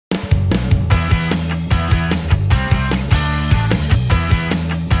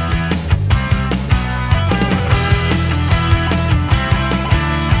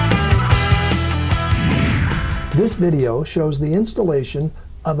video shows the installation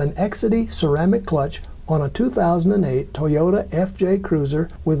of an Exidy ceramic clutch on a 2008 Toyota FJ Cruiser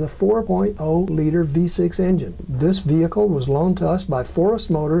with a 4.0-liter V6 engine. This vehicle was loaned to us by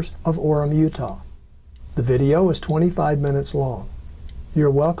Forest Motors of Orem, Utah. The video is 25 minutes long. You're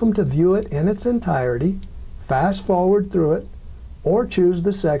welcome to view it in its entirety, fast forward through it, or choose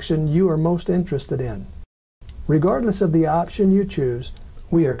the section you are most interested in. Regardless of the option you choose,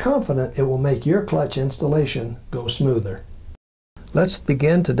 we are confident it will make your clutch installation go smoother. Let's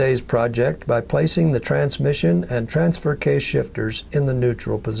begin today's project by placing the transmission and transfer case shifters in the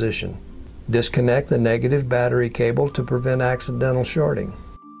neutral position. Disconnect the negative battery cable to prevent accidental shorting.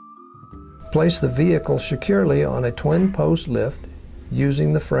 Place the vehicle securely on a twin-post lift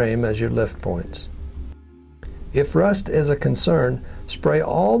using the frame as your lift points. If rust is a concern, spray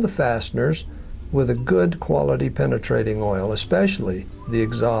all the fasteners with a good quality penetrating oil, especially the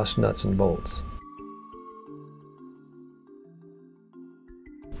exhaust nuts and bolts.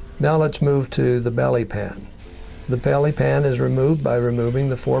 Now let's move to the belly pan. The belly pan is removed by removing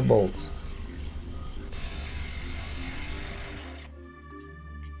the 4 bolts.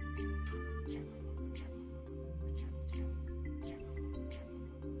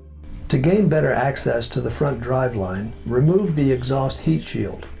 To gain better access to the front driveline, remove the exhaust heat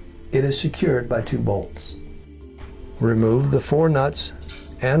shield. It is secured by 2 bolts. Remove the 4 nuts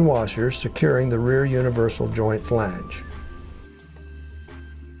and washers securing the rear universal joint flange.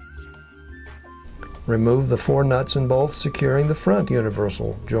 Remove the 4 nuts and bolts securing the front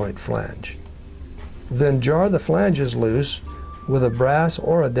universal joint flange. Then jar the flanges loose with a brass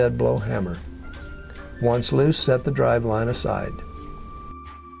or a dead blow hammer. Once loose, set the driveline aside.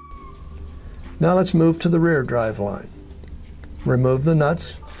 Now let's move to the rear driveline. Remove the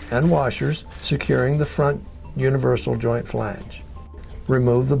nuts and washers securing the front universal joint flange.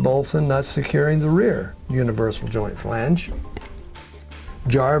 Remove the bolts and nuts securing the rear universal joint flange.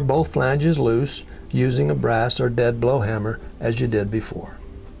 Jar both flanges loose using a brass or dead blow hammer as you did before.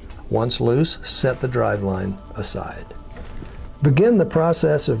 Once loose, set the driveline aside. Begin the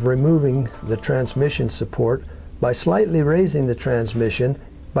process of removing the transmission support by slightly raising the transmission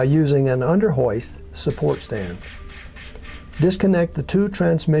by using an underhoist support stand. Disconnect the 2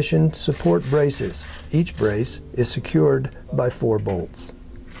 transmission support braces. Each brace is secured by 4 bolts.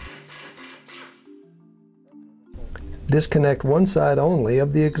 Disconnect one side only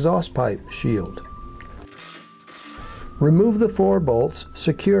of the exhaust pipe shield. Remove the 4 bolts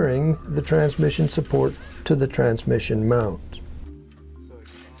securing the transmission support to the transmission mount.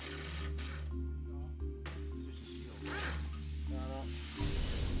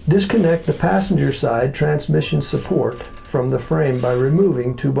 Disconnect the passenger side transmission support from the frame by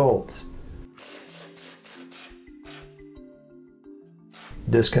removing 2 bolts.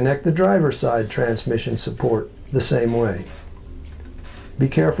 Disconnect the driver's side transmission support the same way. Be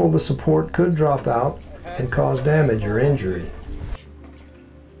careful, the support could drop out and cause damage or injury.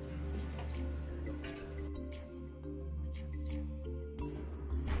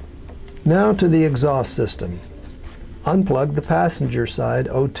 Now to the exhaust system. Unplug the passenger side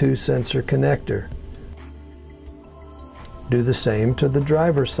O2 sensor connector. Do the same to the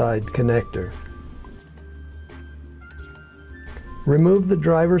driver's side connector. Remove the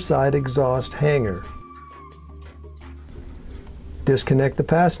driver's side exhaust hanger. Disconnect the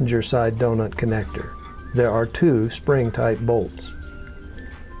passenger side donut connector. There are 2 spring-type bolts.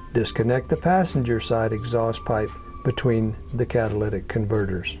 Disconnect the passenger side exhaust pipe between the catalytic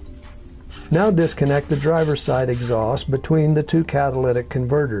converters. Now disconnect the driver's side exhaust between the 2 catalytic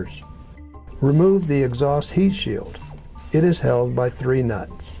converters. Remove the exhaust heat shield. It is held by 3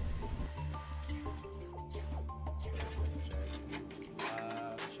 nuts.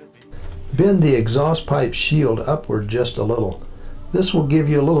 Bend the exhaust pipe shield upward just a little. This will give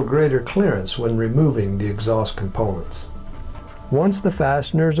you a little greater clearance when removing the exhaust components. Once the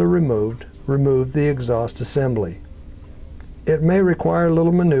fasteners are removed, remove the exhaust assembly. It may require a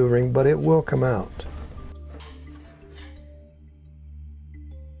little maneuvering, but it will come out.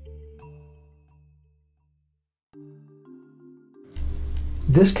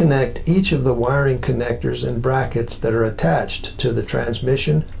 Disconnect each of the wiring connectors and brackets that are attached to the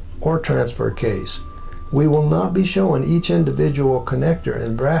transmission or transfer case. We will not be showing each individual connector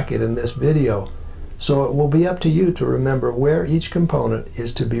and bracket in this video, so it will be up to you to remember where each component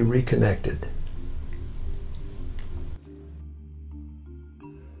is to be reconnected.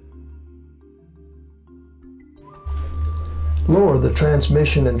 Lower the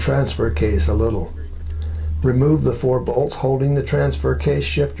transmission and transfer case a little. Remove the 4 bolts holding the transfer case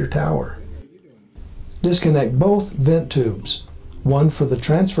shifter tower. Disconnect both vent tubes, one for the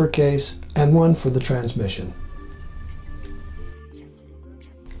transfer case and one for the transmission.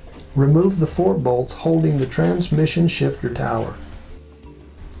 Remove the 4 bolts holding the transmission shifter tower.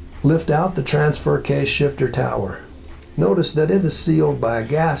 Lift out the transfer case shifter tower. Notice that it is sealed by a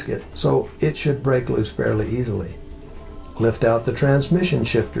gasket, so it should break loose fairly easily. Lift out the transmission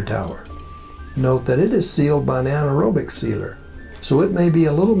shifter tower. Note that it is sealed by an anaerobic sealer, so it may be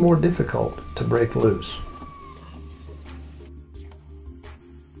a little more difficult to break loose.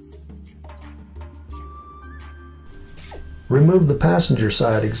 Remove the passenger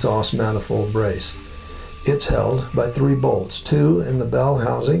side exhaust manifold brace. It's held by 3 bolts, 2 in the bell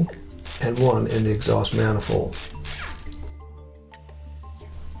housing and 1 in the exhaust manifold.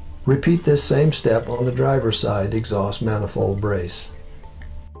 Repeat this same step on the driver's side exhaust manifold brace.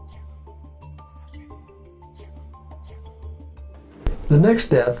 The next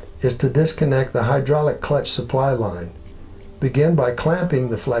step is to disconnect the hydraulic clutch supply line. Begin by clamping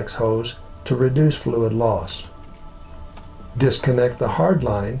the flex hose to reduce fluid loss. Disconnect the hard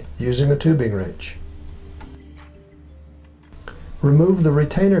line using a tubing wrench. Remove the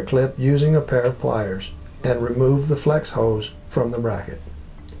retainer clip using a pair of pliers and remove the flex hose from the bracket.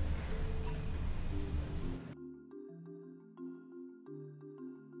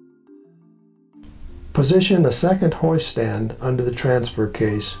 Position a second hoist stand under the transfer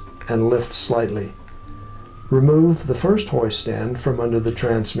case and lift slightly. Remove the first hoist stand from under the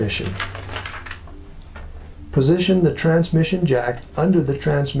transmission. Position the transmission jack under the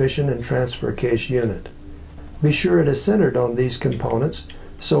transmission and transfer case unit. Be sure it is centered on these components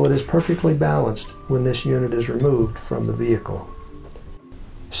so it is perfectly balanced when this unit is removed from the vehicle.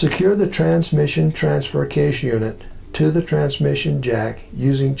 Secure the transmission transfer case unit to the transmission jack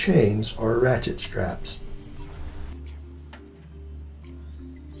using chains or ratchet straps.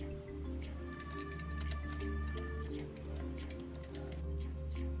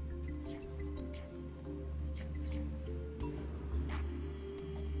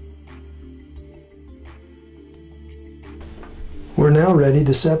 We're now ready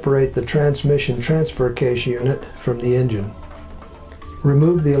to separate the transmission transfer case unit from the engine.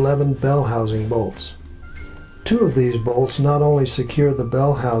 Remove the 11 bell housing bolts. 2 of these bolts not only secure the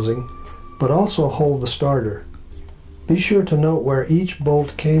bell housing, but also hold the starter. Be sure to note where each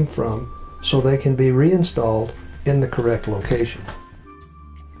bolt came from so they can be reinstalled in the correct location.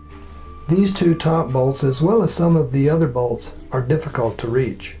 These 2 top bolts, as well as some of the other bolts, are difficult to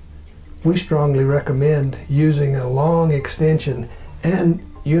reach. We strongly recommend using a long extension and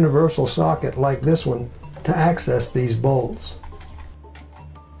universal socket like this one to access these bolts.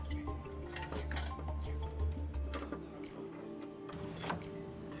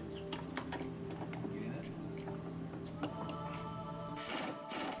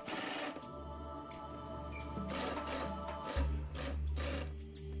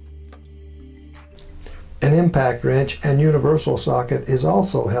 An impact wrench and universal socket is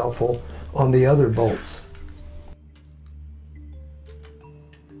also helpful on the other bolts.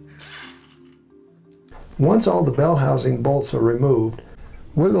 Once all the bell housing bolts are removed,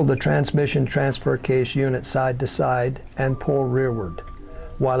 wiggle the transmission transfer case unit side to side and pull rearward,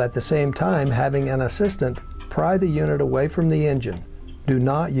 while at the same time having an assistant pry the unit away from the engine. Do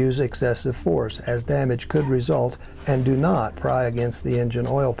not use excessive force as damage could result, and do not pry against the engine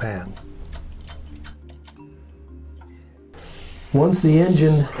oil pan. Once the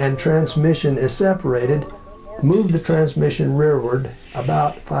engine and transmission is separated, move the transmission rearward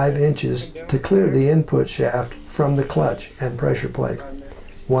about 5 inches to clear the input shaft from the clutch and pressure plate.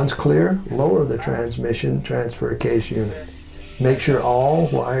 Once clear, lower the transmission transfer case unit. Make sure all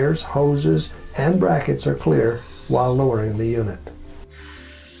wires, hoses, and brackets are clear while lowering the unit.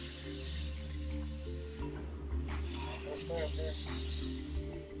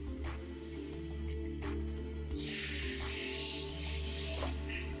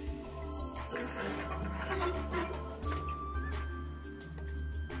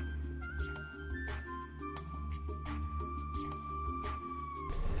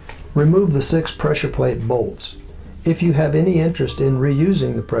 Remove the 6 pressure plate bolts. If you have any interest in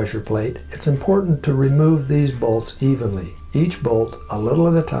reusing the pressure plate, it's important to remove these bolts evenly, each bolt a little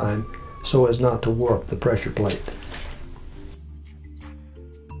at a time, so as not to warp the pressure plate.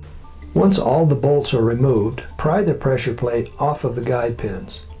 Once all the bolts are removed, pry the pressure plate off of the guide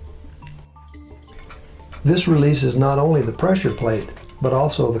pins. This releases not only the pressure plate, but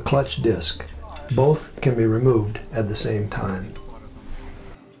also the clutch disc. Both can be removed at the same time.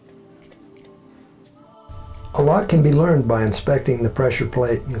 A lot can be learned by inspecting the pressure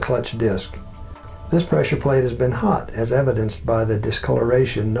plate and clutch disc. This pressure plate has been hot, as evidenced by the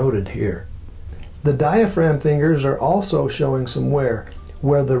discoloration noted here. The diaphragm fingers are also showing some wear,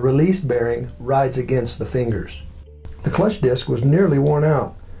 where the release bearing rides against the fingers. The clutch disc was nearly worn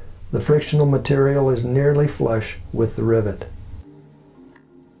out, The frictional material is nearly flush with the rivet.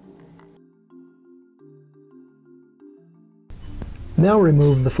 Now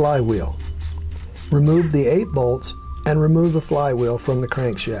remove the flywheel. Remove the 8 bolts and remove the flywheel from the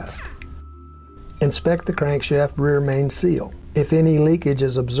crankshaft. Inspect the crankshaft rear main seal. If any leakage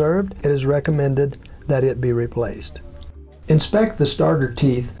is observed, it is recommended that it be replaced. Inspect the starter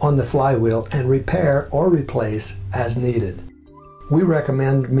teeth on the flywheel and repair or replace as needed. We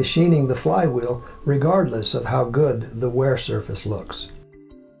recommend machining the flywheel regardless of how good the wear surface looks.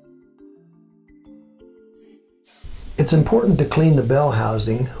 It's important to clean the bell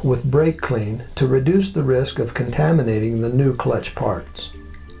housing with brake clean to reduce the risk of contaminating the new clutch parts.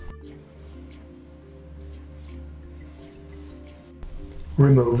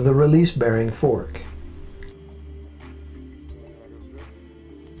 Remove the release bearing fork.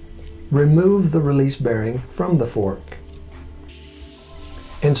 Remove the release bearing from the fork.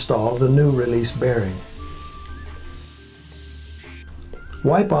 Install the new release bearing.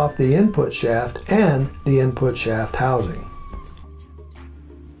 Wipe off the input shaft and the input shaft housing.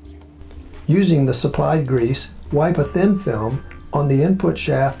 Using the supplied grease, wipe a thin film on the input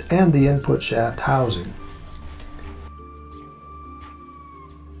shaft and the input shaft housing.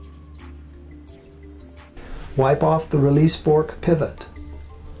 Wipe off the release fork pivot.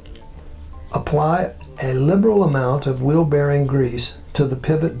 Apply a liberal amount of wheel bearing grease to the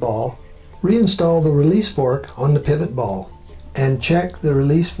pivot ball. Reinstall the release fork on the pivot ball and check the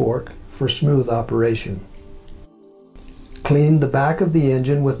release fork for smooth operation. Clean the back of the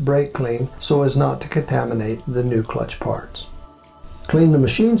engine with brake clean so as not to contaminate the new clutch parts. Clean the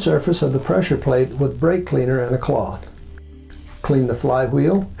machine surface of the pressure plate with brake cleaner and a cloth. Clean the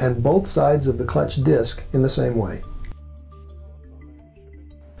flywheel and both sides of the clutch disc in the same way.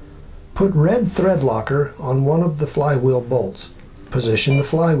 Put red thread locker on one of the flywheel bolts. Position the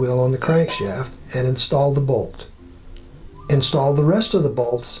flywheel on the crankshaft and install the bolt. Install the rest of the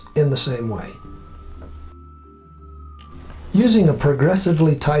bolts in the same way. Using a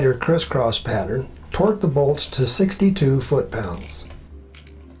progressively tighter crisscross pattern, torque the bolts to 62 foot-pounds.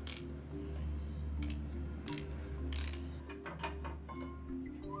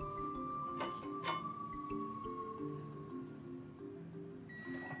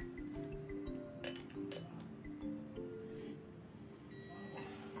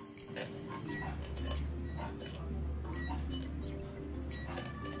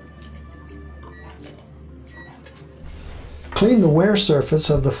 Clean the wear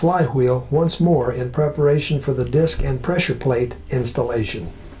surface of the flywheel once more in preparation for the disc and pressure plate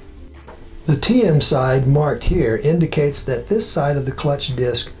installation. The TM side marked here indicates that this side of the clutch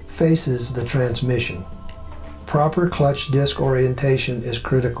disc faces the transmission. Proper clutch disc orientation is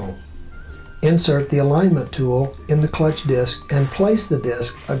critical. Insert the alignment tool in the clutch disc and place the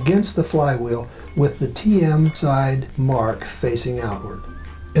disc against the flywheel with the TM side mark facing outward.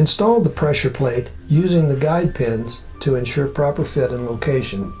 Install the pressure plate using the guide pins to ensure proper fit and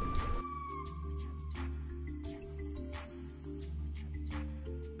location.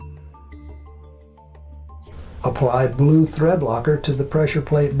 Apply blue thread locker to the pressure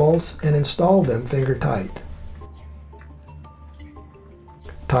plate bolts and install them finger tight.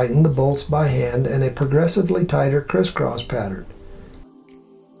 Tighten the bolts by hand in a progressively tighter crisscross pattern.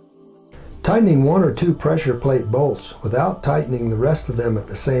 Tightening 1 or 2 pressure plate bolts without tightening the rest of them at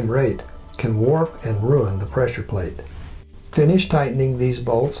the same rate can warp and ruin the pressure plate. Finish tightening these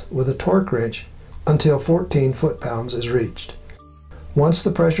bolts with a torque wrench until 14 foot-pounds is reached. Once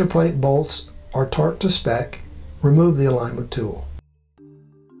the pressure plate bolts are torqued to spec, remove the alignment tool.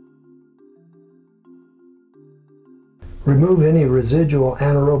 Remove any residual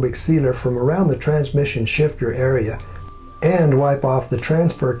anaerobic sealer from around the transmission shifter area and wipe off the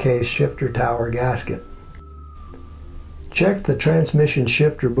transfer case shifter tower gasket. Check the transmission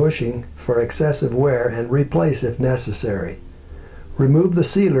shifter bushing for excessive wear and replace if necessary. Remove the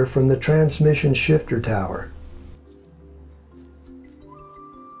sealer from the transmission shifter tower.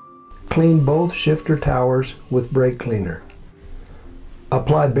 Clean both shifter towers with brake cleaner.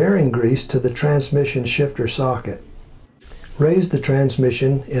 Apply bearing grease to the transmission shifter socket. Raise the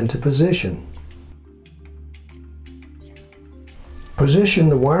transmission into position. Position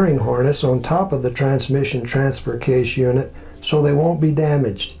the wiring harness on top of the transmission transfer case unit so they won't be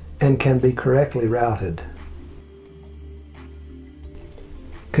damaged and can be correctly routed.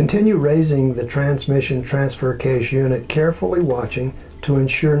 Continue raising the transmission transfer case unit, carefully watching to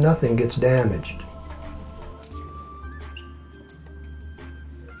ensure nothing gets damaged.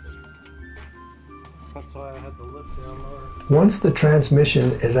 That's why I had the lift down lower. Once the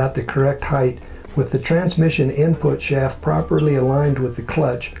transmission is at the correct height, with the transmission input shaft properly aligned with the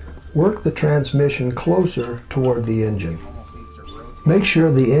clutch, Work the transmission closer toward the engine. Make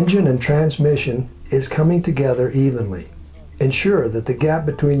sure the engine and transmission is coming together evenly. Ensure that the gap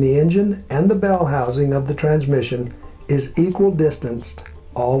between the engine and the bell housing of the transmission is equal distanced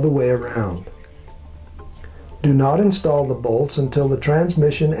all the way around. Do not install the bolts until the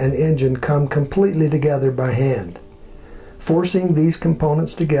transmission and engine come completely together by hand. Forcing these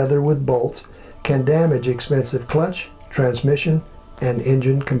components together with bolts can damage expensive clutch, transmission, and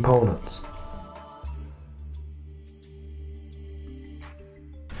engine components.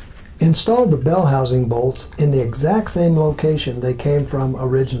 Install the bell housing bolts in the exact same location they came from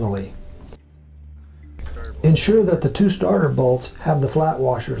originally. Ensure that the two starter bolts have the flat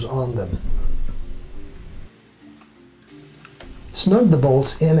washers on them. Snug the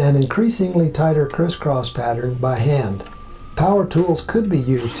bolts in an increasingly tighter crisscross pattern by hand. Power tools could be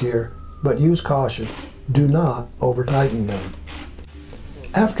used here, but use caution. Do not over-tighten them.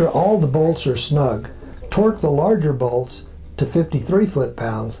 After all the bolts are snug, torque the larger bolts to 53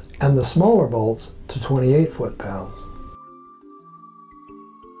 foot-pounds and the smaller bolts to 28 foot-pounds.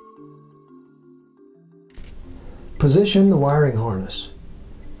 Position the wiring harness.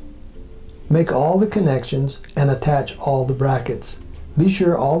 Make all the connections and attach all the brackets. Be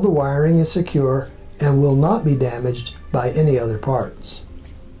sure all the wiring is secure and will not be damaged by any other parts.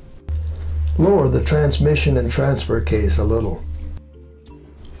 Lower the transmission and transfer case a little.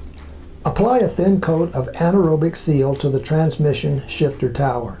 Apply a thin coat of anaerobic seal to the transmission shifter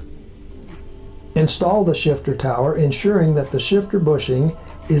tower. Install the shifter tower, ensuring that the shifter bushing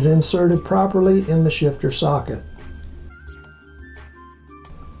is inserted properly in the shifter socket.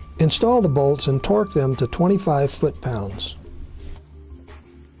 Install the bolts and torque them to 25 foot-pounds.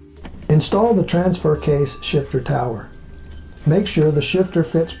 Install the transfer case shifter tower. Make sure the shifter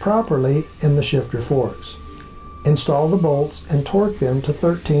fits properly in the shifter forks. Install the bolts and torque them to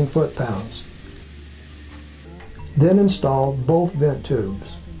 13 foot-pounds. Then install both vent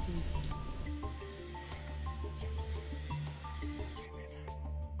tubes.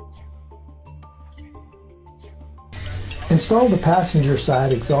 Install the passenger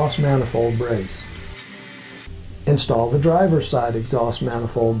side exhaust manifold brace. Install the driver's side exhaust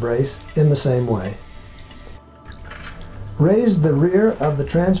manifold brace in the same way. Raise the rear of the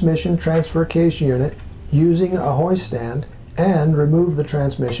transmission transfer case unit using a hoist stand and remove the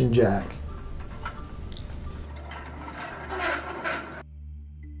transmission jack.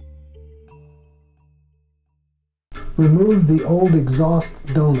 Remove the old exhaust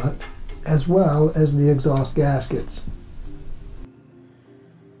donut as well as the exhaust gaskets.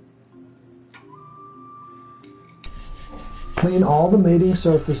 Clean all the mating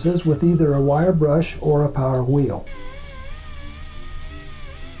surfaces with either a wire brush or a power wheel.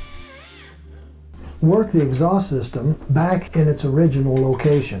 Work the exhaust system back in its original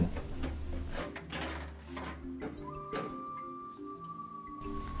location.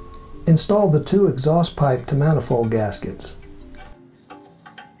 Install the two exhaust pipe to manifold gaskets.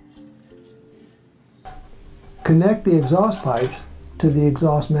 Connect the exhaust pipes to the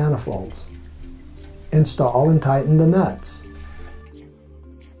exhaust manifolds. Install and tighten the nuts.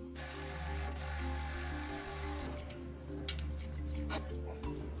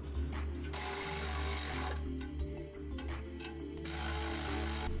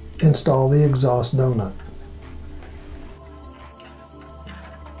 Install the exhaust donut.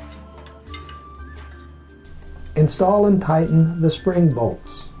 Install and tighten the spring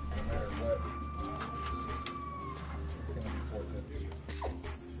bolts.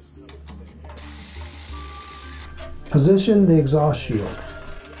 Position the exhaust shield,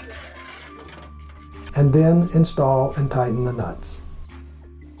 and then install and tighten the nuts.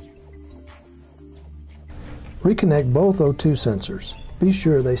 Reconnect both O2 sensors. Be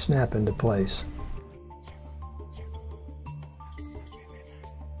sure they snap into place.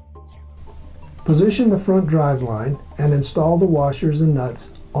 Position the front drive line and install the washers and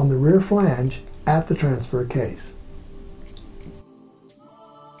nuts on the rear flange at the transfer case.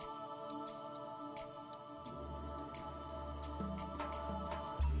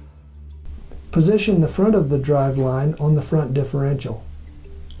 Position the front of the drive line on the front differential.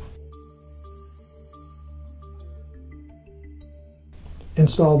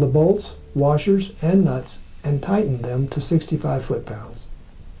 Install the bolts, washers, and nuts and tighten them to 65 foot-pounds.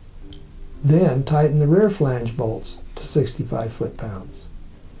 Then tighten the rear flange bolts to 65 foot-pounds.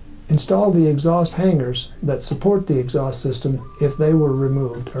 Install the exhaust hangers that support the exhaust system if they were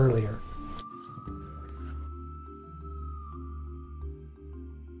removed earlier.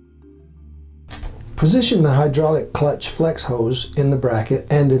 Position the hydraulic clutch flex hose in the bracket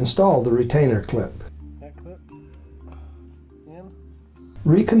and install the retainer clip. That clip in.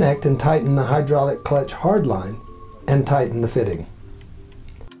 Reconnect and tighten the hydraulic clutch hardline and tighten the fitting.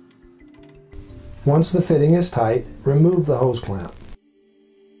 Once the fitting is tight, remove the hose clamp.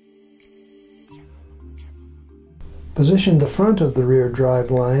 Position the front of the rear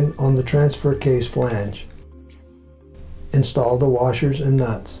drive line on the transfer case flange. Install the washers and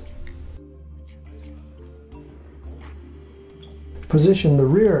nuts. Position the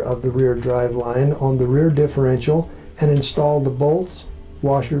rear of the rear drive line on the rear differential and install the bolts,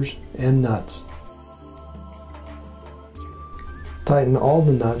 washers, and nuts. Tighten all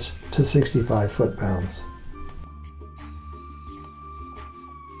the nuts to 65 foot-pounds.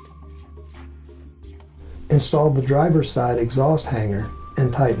 Install the driver's side exhaust hanger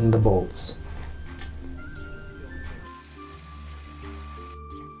and tighten the bolts.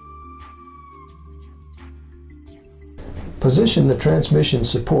 Position the transmission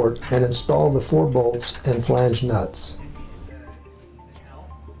support and install the 4 bolts and flange nuts.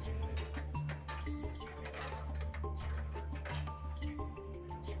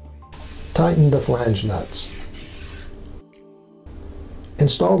 Tighten the flange nuts.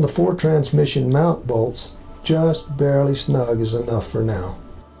 Install the 4 transmission mount bolts. Just barely snug is enough for now.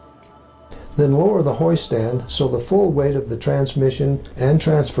 Then lower the hoist stand so the full weight of the transmission and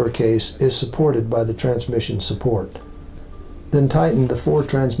transfer case is supported by the transmission support. Then tighten the 4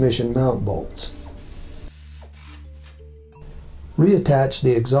 transmission mount bolts. Reattach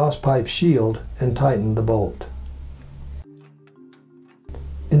the exhaust pipe shield and tighten the bolt.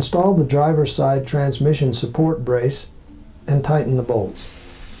 Install the driver's side transmission support brace and tighten the bolts.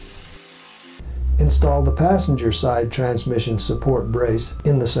 Install the passenger side transmission support brace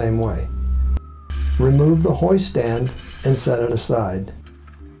in the same way. Remove the hoist stand and set it aside.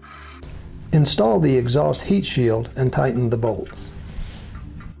 Install the exhaust heat shield and tighten the bolts.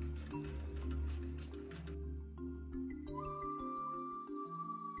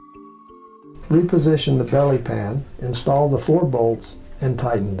 Reposition the belly pan, install the 4 bolts, and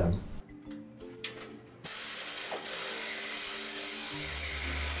tighten them.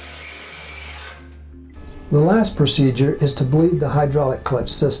 The last procedure is to bleed the hydraulic clutch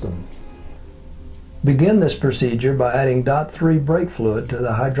system. Begin this procedure by adding .3 brake fluid to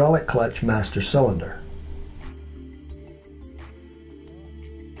the hydraulic clutch master cylinder.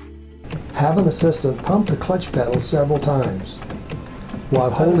 Have an assistant pump the clutch pedal several times.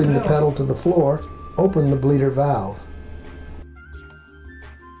 While holding the pedal to the floor, open the bleeder valve.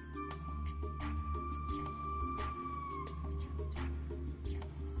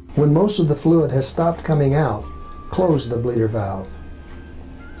 When most of the fluid has stopped coming out, close the bleeder valve.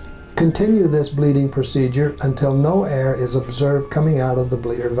 Continue this bleeding procedure until no air is observed coming out of the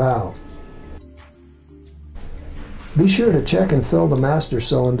bleeder valve. Be sure to check and fill the master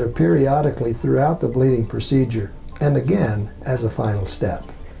cylinder periodically throughout the bleeding procedure, and again as a final step.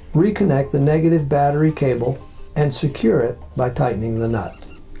 Reconnect the negative battery cable and secure it by tightening the nut.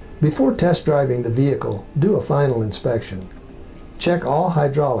 Before test driving the vehicle, do a final inspection. Check all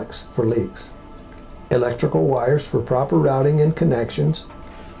hydraulics for leaks, electrical wires for proper routing and connections,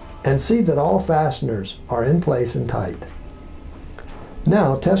 and see that all fasteners are in place and tight.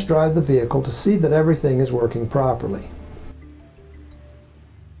 Now test drive the vehicle to see that everything is working properly.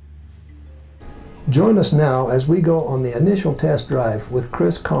 Join us now as we go on the initial test drive with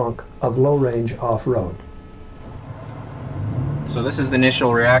Chris Conk of Low Range Off-Road. So this is the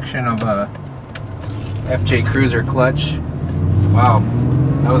initial reaction of a FJ Cruiser clutch. Wow,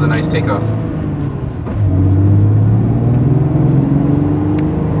 that was a nice takeoff.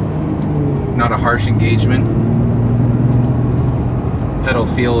 Not a harsh engagement. Pedal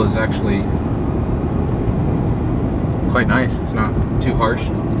feel is actually quite nice. It's not too harsh.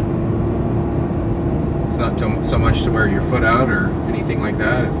 It's not so much to wear your foot out or anything like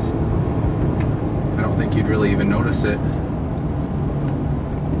that. I don't think you'd really even notice it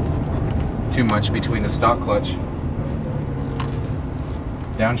too much between the stock clutch.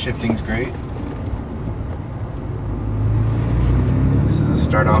 Downshifting's great. This is a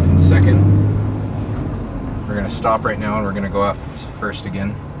start off in second. We're going to stop right now and we're going to go off first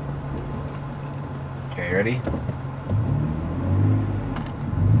again. Okay, ready?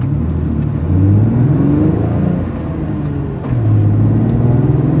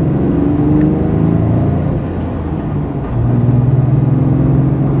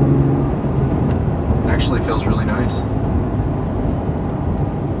 Actually feels really nice.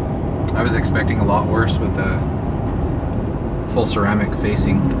 I was expecting a lot worse with the full ceramic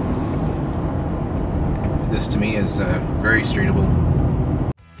facing. This to me is very streetable.